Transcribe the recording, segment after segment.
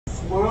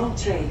World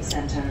Trade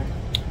Center.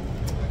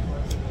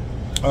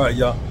 All right,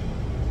 y'all.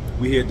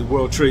 We here at the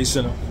World Trade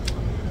Center.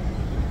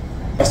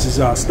 This is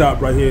our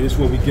stop right here. This is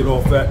where we get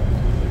off at.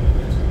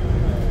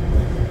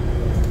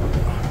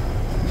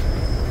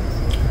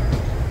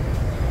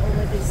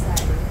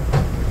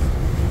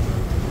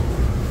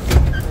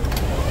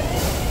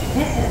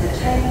 This is the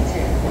train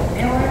to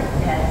Newark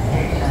Penn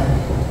Station.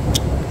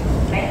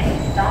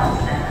 Making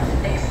stops at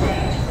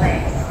Exchange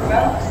Place,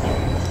 Grove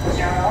Street,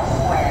 Journal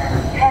Square,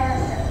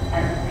 Harrison,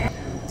 and Newton.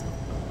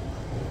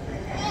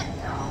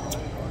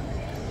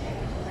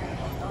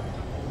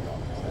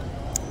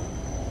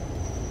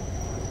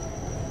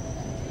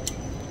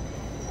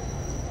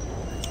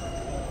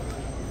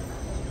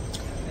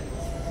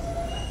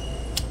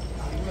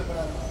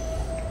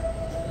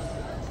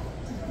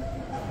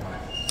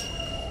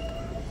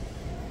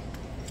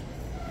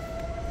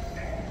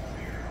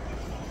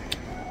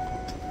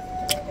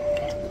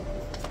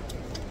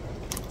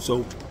 So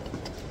we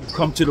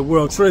come to the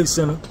World Trade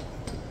Center,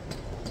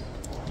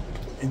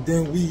 and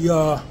then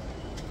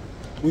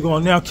we're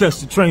gonna now catch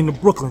the train to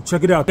Brooklyn.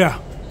 Check it out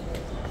now.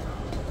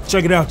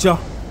 Check it out, y'all.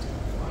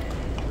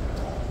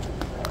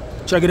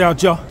 Check it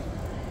out, y'all.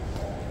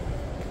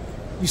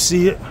 You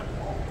see it?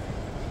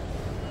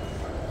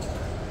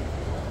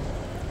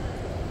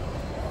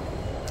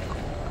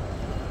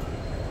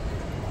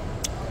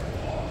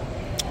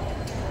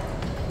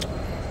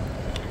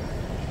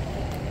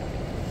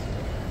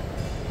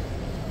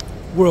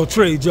 World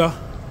Trade, y'all.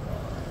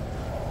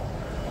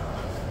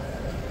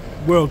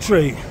 World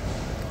Trade.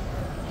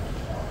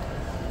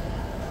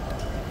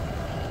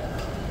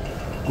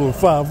 Go to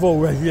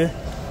 5-0 right here.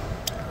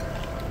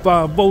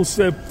 5-0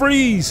 said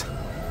freeze.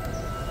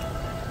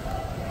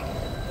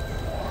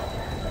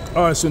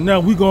 All right, so now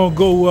we're gonna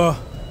go,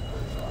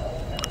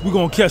 we're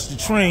gonna catch the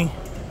train.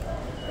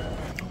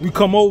 We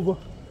come over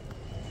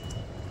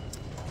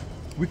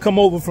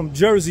from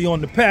Jersey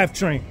on the PATH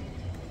train.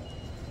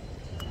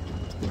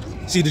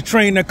 See, the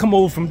train that come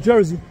over from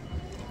Jersey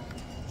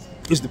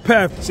is the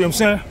PATH. See what I'm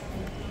saying?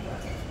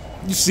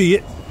 You see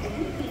it.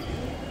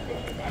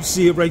 You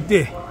see it right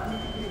there.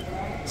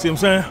 See what I'm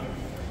saying?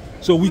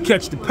 So we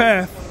catch the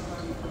PATH.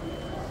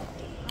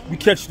 We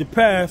catch the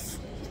PATH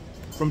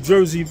from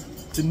Jersey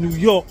to New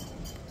York.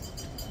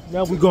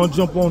 Now we're gonna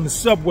jump on the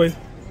subway,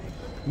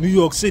 New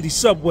York City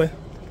subway.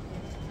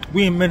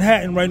 We in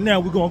Manhattan right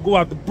now. We're gonna go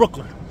out to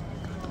Brooklyn.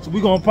 So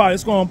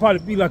it's gonna probably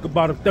be like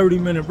about a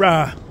 30-minute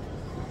ride.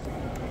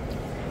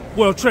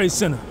 World Trade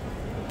Center.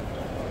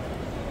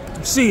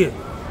 You see it.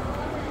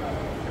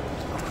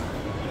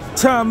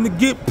 Time to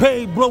get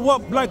paid, blow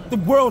up like the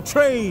World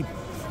Trade.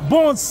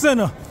 Born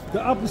Center,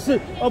 the opposite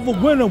of a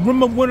winner.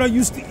 Remember when I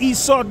used to eat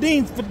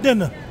sardines for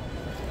dinner?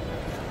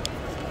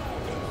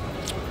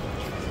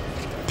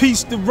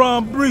 Peace to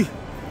Ron Bree.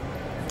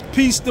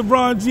 Peace to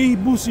Ron G,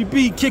 Boosie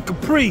B, Kid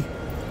Capri.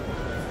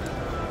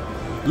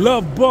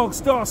 Love Bug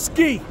Star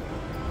Ski.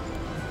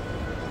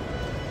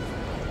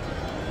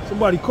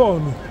 Somebody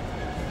calling me.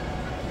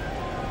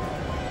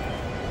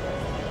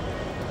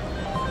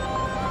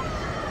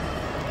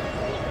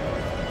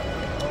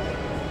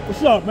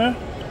 What's up, man?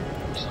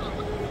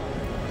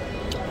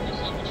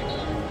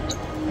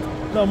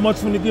 Not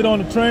much when you get on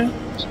the train.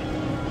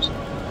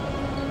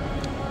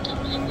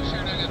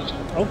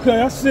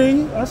 Okay, I see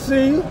you. I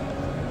see you.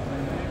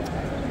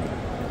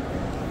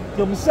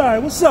 Yo, Messiah,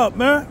 what's up,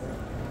 man?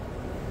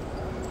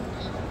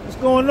 What's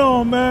going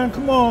on, man?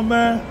 Come on,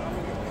 man.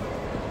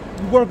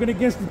 You working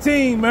against the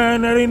team,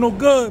 man. That ain't no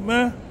good,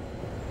 man.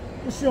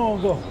 What's your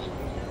on go?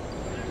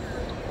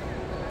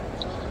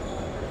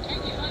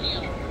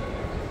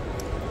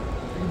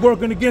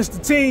 Working against the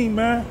team,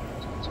 man.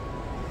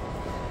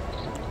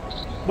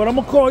 But I'm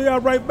gonna call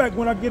y'all right back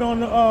when I get on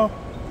the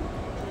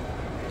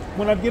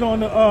get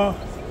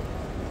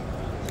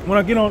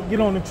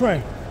on the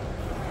train.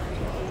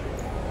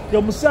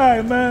 Yo,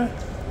 Messiah, man.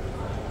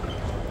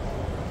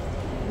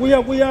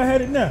 Where y'all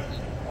headed now?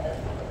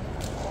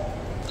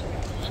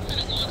 I'm gonna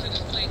go to this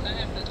place. I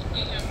have to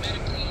get him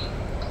medically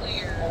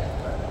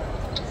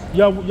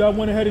cleared. Y'all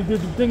went ahead and did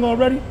the thing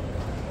already?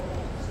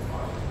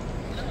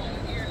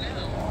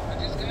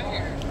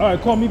 All right,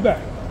 call me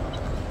back.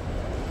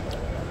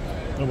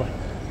 Bye-bye.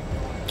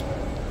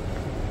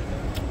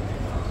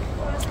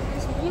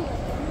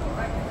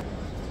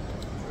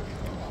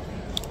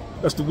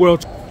 That's the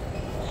World.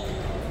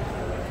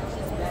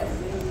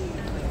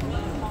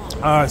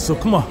 All right, so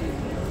come on.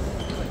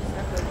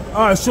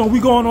 All right, so we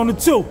going on the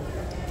 2.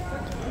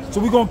 So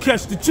we gonna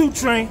catch the 2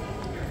 train.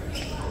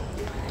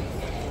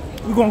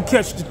 We're gonna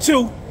catch the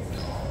 2.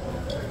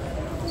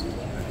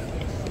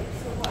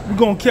 We're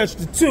gonna catch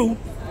the 2.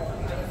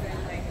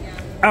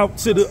 Out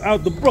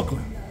to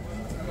Brooklyn.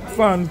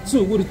 Find the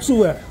 2. Where the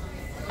 2 at?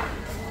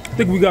 I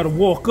think we gotta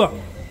walk up.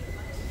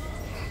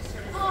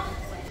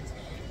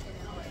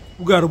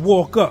 We gotta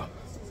walk up.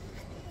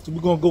 So we're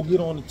gonna go get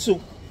on the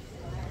 2.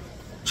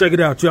 Check it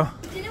out, y'all.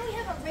 Didn't we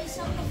have a race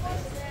up before?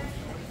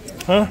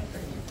 Huh?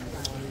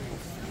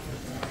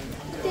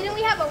 Didn't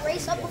we have a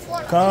race up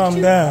before? Calm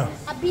down.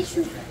 I beat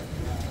you.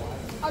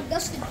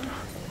 Augustin.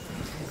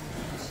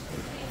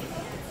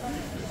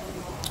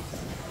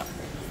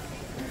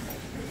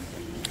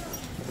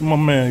 My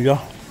man,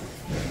 y'all.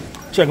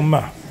 Check him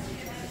out.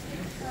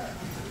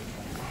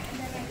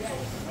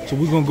 So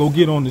we're gonna go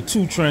get on the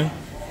 2 train.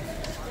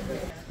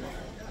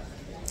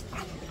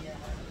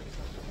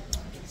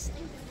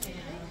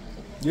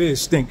 Yeah, it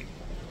stink.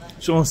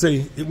 Sean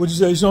say, what'd you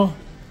say, Sean?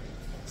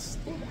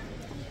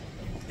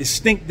 It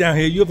stink down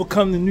here. You ever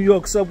come to New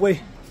York subway?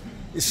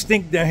 It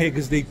stink down here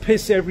because they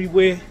piss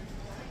everywhere.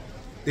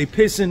 They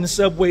piss in the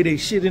subway, they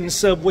shit in the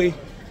subway.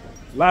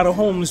 A lot of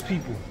homeless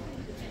people.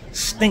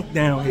 Stink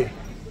down here.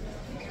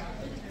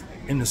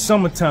 In the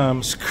summertime,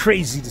 it's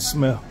crazy to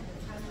smell.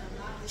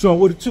 Sean,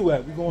 where the 2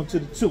 at? We're going to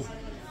the 2.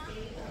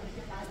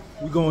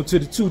 We're going to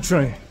the 2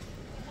 train.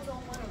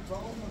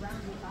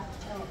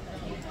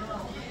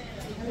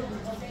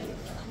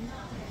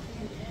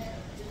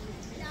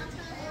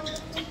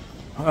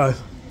 All right.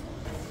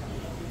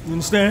 You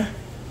understand?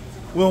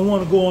 We don't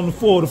want to go on the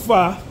 4 or the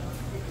 5.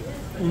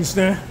 You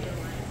understand?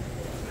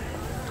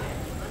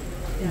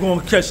 We're going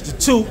to catch the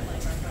 2,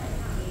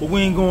 but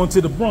we ain't going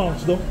to the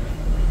Bronx, though.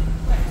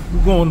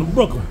 We're going to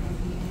Brooklyn.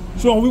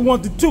 Sean, we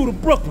want the 2 to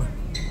Brooklyn.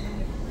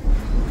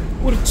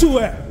 Where the 2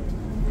 at?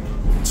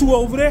 2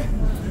 over there?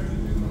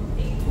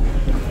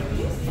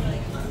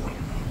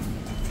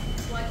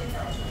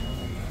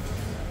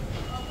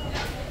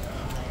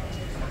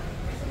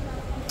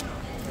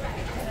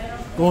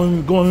 Go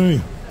in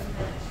here.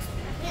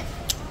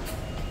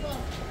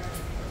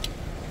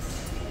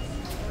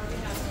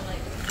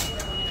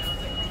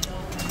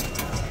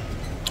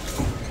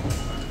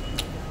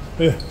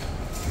 Yeah.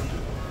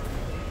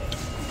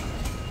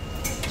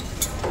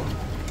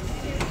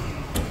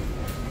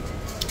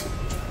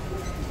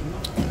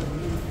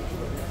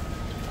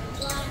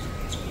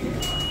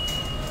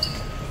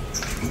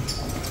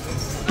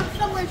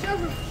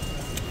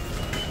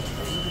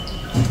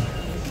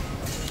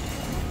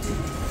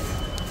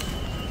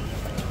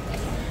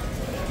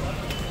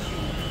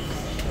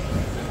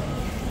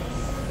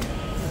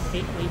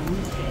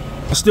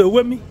 Still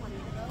with me?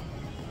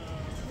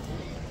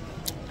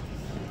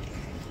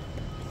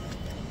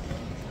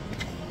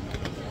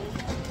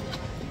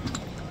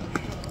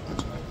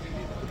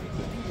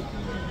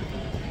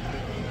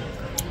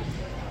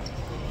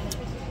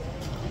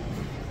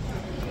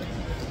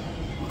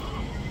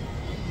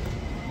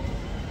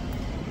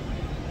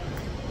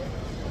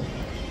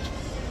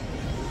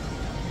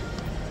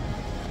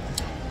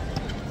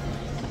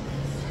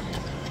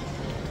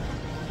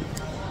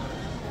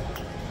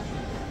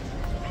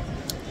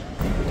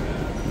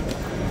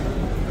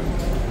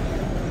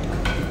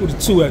 Where the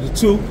 2 at? The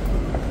 2?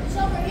 It's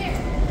over here.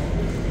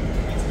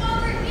 It's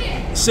over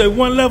here. Say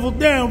 1 level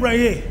down right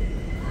here.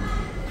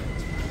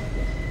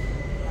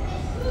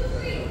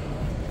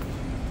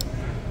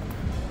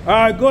 All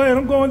right, go ahead.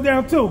 I'm going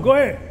down too. Go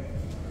ahead.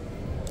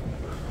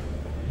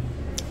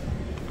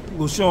 We'll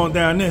go Sean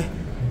down there.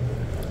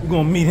 We're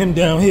going to meet him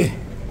down here.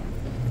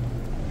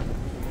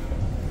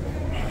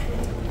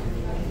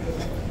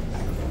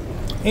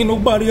 Ain't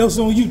nobody else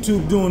on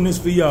YouTube doing this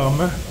for y'all,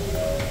 man.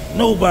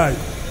 Nobody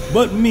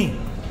but me.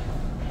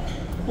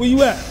 Where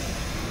you at?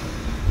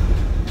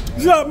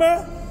 What's up,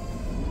 man?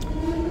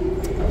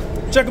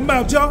 Check them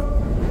out, y'all.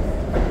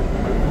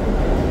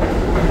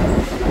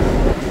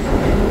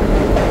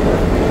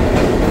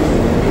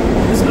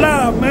 It's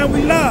live, man.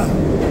 We live.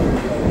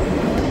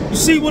 You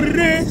see what it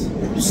is?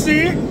 You see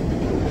it?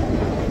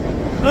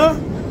 Huh?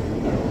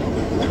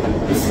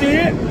 You see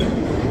it?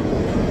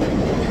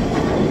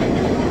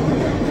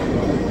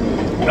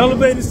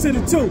 Elevators to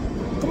the 2.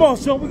 Come on,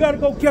 Sean. We gotta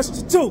go catch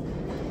the 2.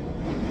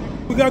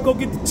 We gotta go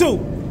get the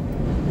 2.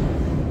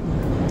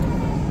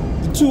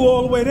 The 2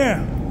 all the way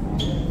down.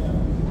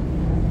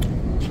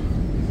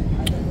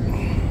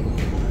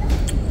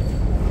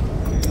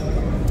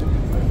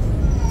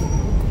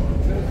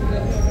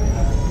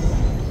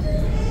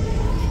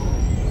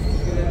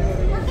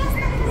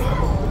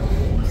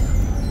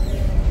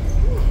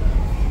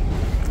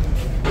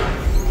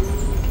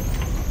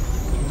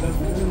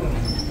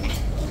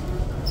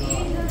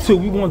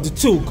 We want the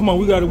 2. Come on,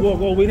 we gotta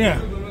walk all the way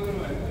down.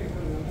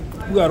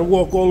 We gotta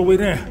walk all the way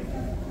down.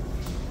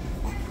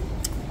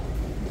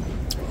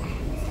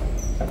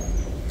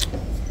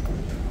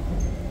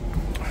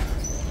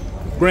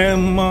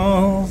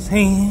 Grandma's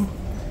hand.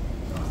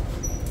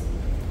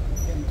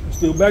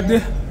 Still back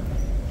there?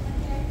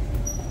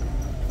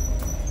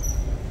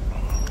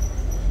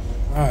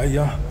 All right,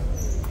 y'all.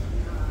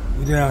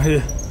 We down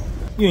here.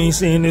 You ain't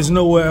seeing this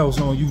nowhere else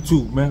on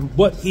YouTube, man,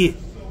 but here.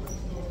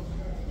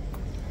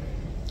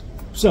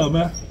 What's up,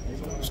 man?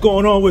 What's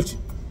going on with you?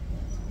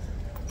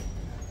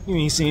 You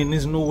ain't seeing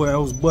this nowhere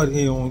else but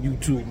here on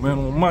YouTube, man.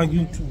 On my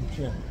YouTube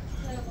channel.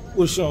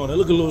 Where's Sean?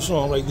 Look at little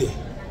Sean right there.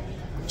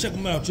 Check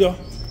him out, y'all.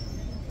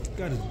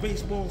 Got his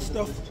baseball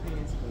stuff.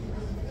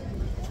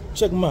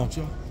 Check him out,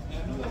 y'all.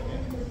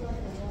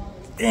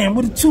 Damn,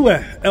 where the 2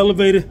 at?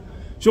 Elevator.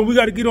 So we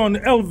got to get on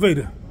the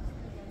elevator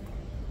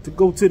to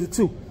go to the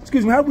 2.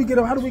 Excuse me, how do we get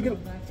up? How do we get up?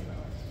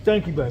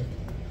 Thank you, baby.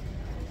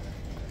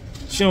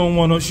 She don't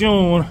want to. She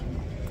don't want to.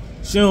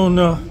 She don't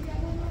know.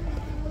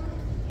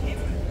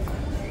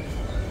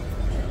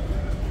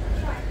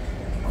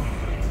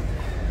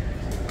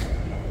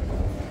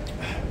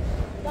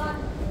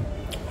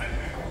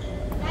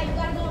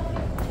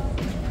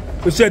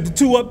 What's that, the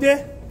 2 up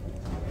there?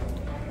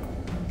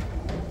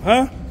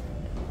 Huh?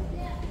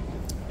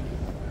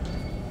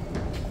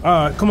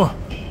 All right, come on.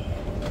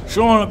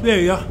 Show on up there,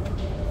 y'all.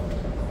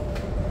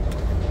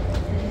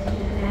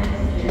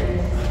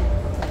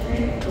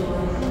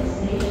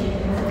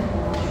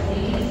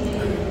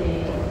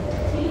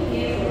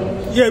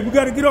 Yeah, we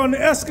gotta get on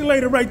the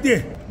escalator right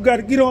there. We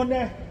gotta get on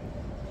that.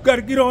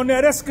 Gotta get on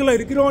that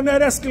escalator. Get on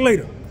that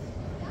escalator.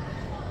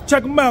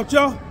 Check them out,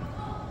 y'all.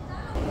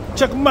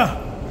 Check them out.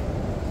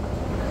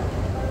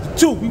 The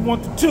 2, we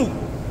want the 2.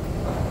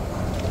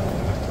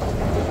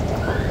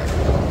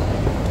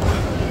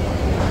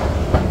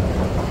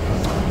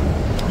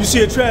 You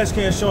see a trash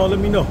can, Sean, let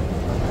me know.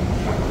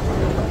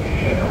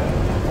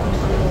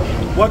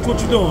 Watch what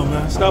you're doing,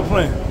 man. Stop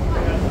playing.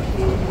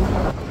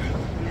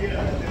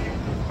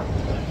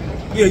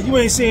 Yeah, you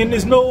ain't seeing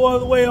this no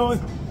other way on,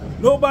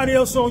 nobody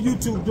else on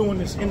YouTube doing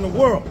this in the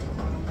world.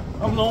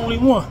 I'm the only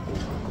one.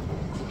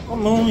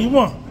 I'm the only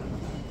one.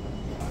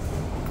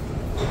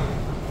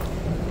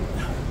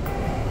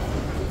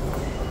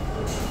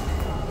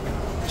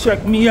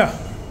 Check me out.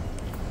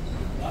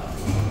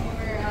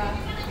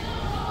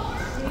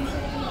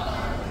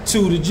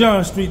 To the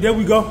John Street, there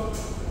we go.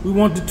 We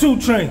want the 2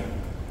 train.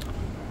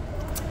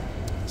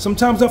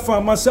 Sometimes I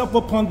find myself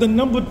upon the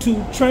number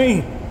 2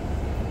 train.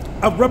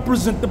 I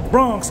represent the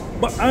Bronx,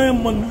 but I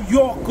am a New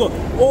Yorker.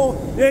 Oh,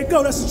 there you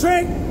go, that's the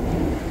train.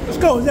 Let's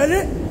go, is that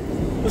it?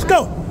 Let's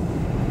go.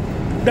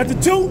 Is that the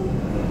 2?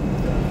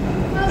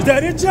 Is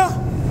that it, y'all?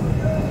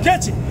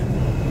 Catch it.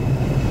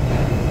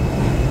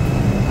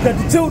 Got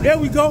the 2, there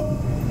we go.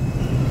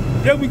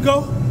 There we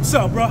go. What's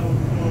up, bro?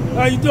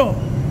 How you doing?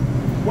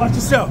 Watch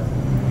yourself.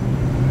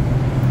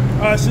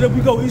 All right, so there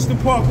we go, Eastern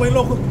Parkway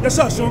local. That's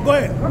us, Sean, go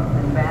ahead.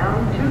 Brooklyn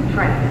bound 2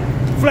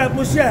 train.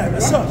 Flatbush Ave,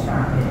 that's us.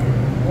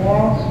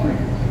 Wall Street.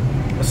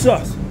 That's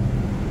us.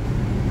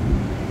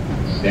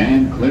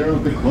 Stand clear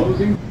of the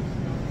closing.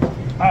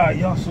 All right,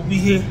 y'all, so we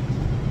here.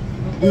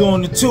 We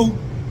on the 2.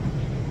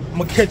 I'm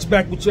gonna catch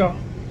back with y'all.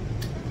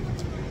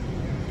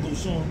 Go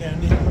Sean down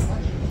there.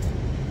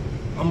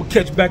 I'm gonna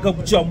catch back up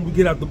with y'all when we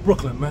get out to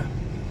Brooklyn, man.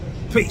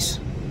 Peace.